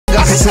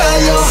can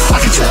tell you, I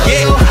can tell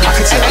you, I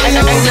can tell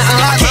you.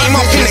 I came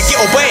up in the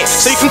ghetto boy,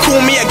 so you can call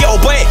me a ghetto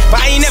boy,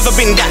 but I ain't never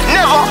been that.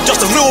 Never.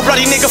 Just a real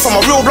bloody nigga from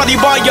a real bloody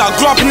bar. Yeah, I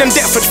grew up in them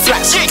Deptford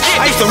flats.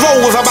 I used to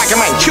roll with a bagger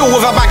man, chill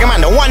with a bagger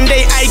man. And one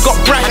day I got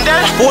brand.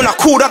 But when I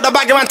called up the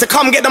bagger man to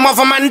come get them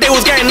other man, they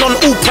was getting on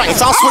all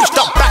pranks. I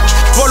switched up back,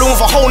 rolling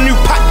with a whole new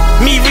pack.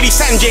 Me really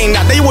Sanjay ain't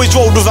that, they always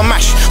rolled with a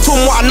mash. Told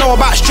them what I know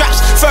about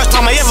straps, first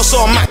time I ever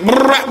saw a Mac.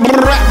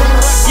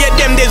 Yeah,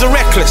 them days are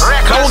reckless.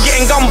 I was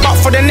getting gun butt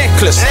for the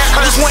necklace.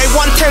 I just wanted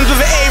 110s with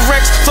an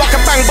A-Rex, so I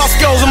could bang buff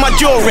girls with my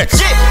Durex.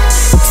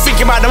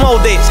 Thinking about them old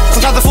days,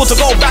 sometimes I thought to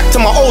go back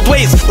to my old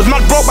ways. Was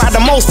mad broke but I had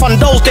the most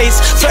fun those days.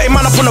 30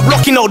 man up on the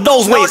block, you know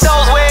those ways.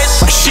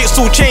 But shit's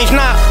all changed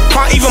now,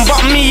 can't even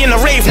butt me in a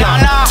rave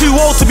now. Too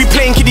old to be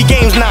playing kiddie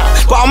games now,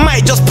 but I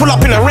might just pull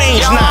up in a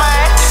range now.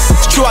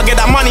 It's true, I get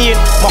that money in,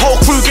 my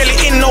whole crew get it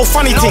in, no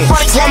funny thing.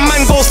 One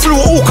man goes through,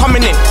 we're all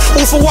coming in.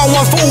 All for one,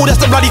 one for all, that's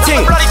the bloody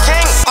thing.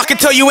 I can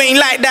tell you ain't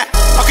like that,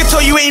 I can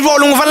tell you ain't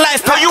rolling with a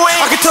life pack.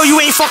 I can tell you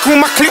ain't fucking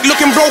with my clique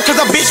looking broke as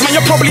a bitch, man,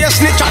 you're probably a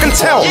snitch, I can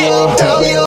tell.